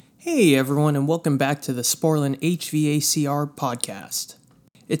Hey everyone, and welcome back to the Sporlan HVACR podcast.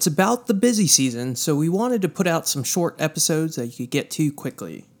 It's about the busy season, so we wanted to put out some short episodes that you could get to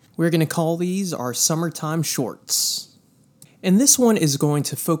quickly. We're going to call these our summertime shorts. And this one is going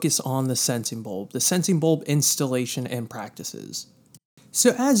to focus on the sensing bulb installation and practices.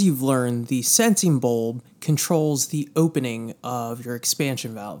 So as you've learned, the sensing bulb controls the opening of your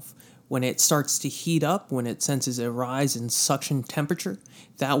expansion valve. When it starts to heat up, when it senses a rise in suction temperature,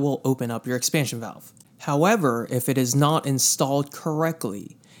 that will open up your expansion valve. However, if it is not installed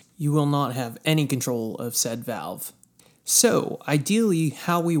correctly, you will not have any control of said valve. So, ideally,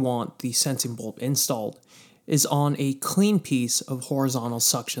 how we want the sensing bulb installed is on a clean piece of horizontal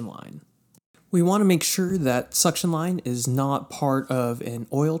suction line. We want to make sure that suction line is not part of an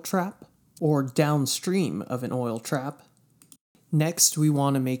oil trap or downstream of an oil trap. Next, we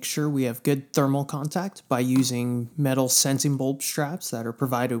want to make sure we have good thermal contact by using metal sensing bulb straps that are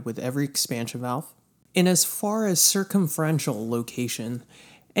provided with every expansion valve. And as far as circumferential location,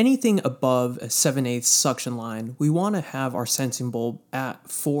 anything above a 7/8 suction line, we want to have our sensing bulb at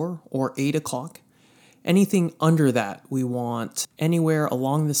 4 or 8 o'clock. Anything under that, we want anywhere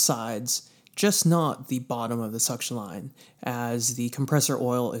along the sides, just not the bottom of the suction line, as the compressor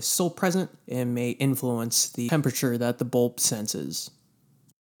oil is still present and may influence the temperature that the bulb senses.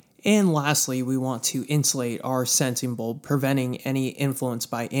 And lastly, we want to insulate our sensing bulb, preventing any influence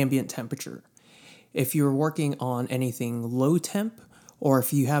by ambient temperature. If you're working on anything low temp, or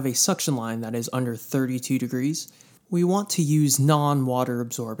if you have a suction line that is under 32 degrees, we want to use non-water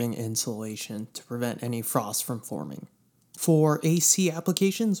absorbing insulation to prevent any frost from forming. For AC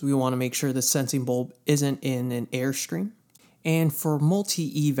applications, we want to make sure the sensing bulb isn't in an airstream. And for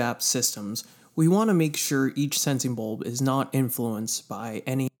multi-evap systems, we want to make sure each sensing bulb is not influenced by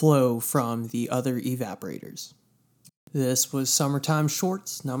any flow from the other evaporators. This was Summertime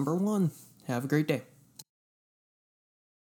Shorts number 1. Have a great day.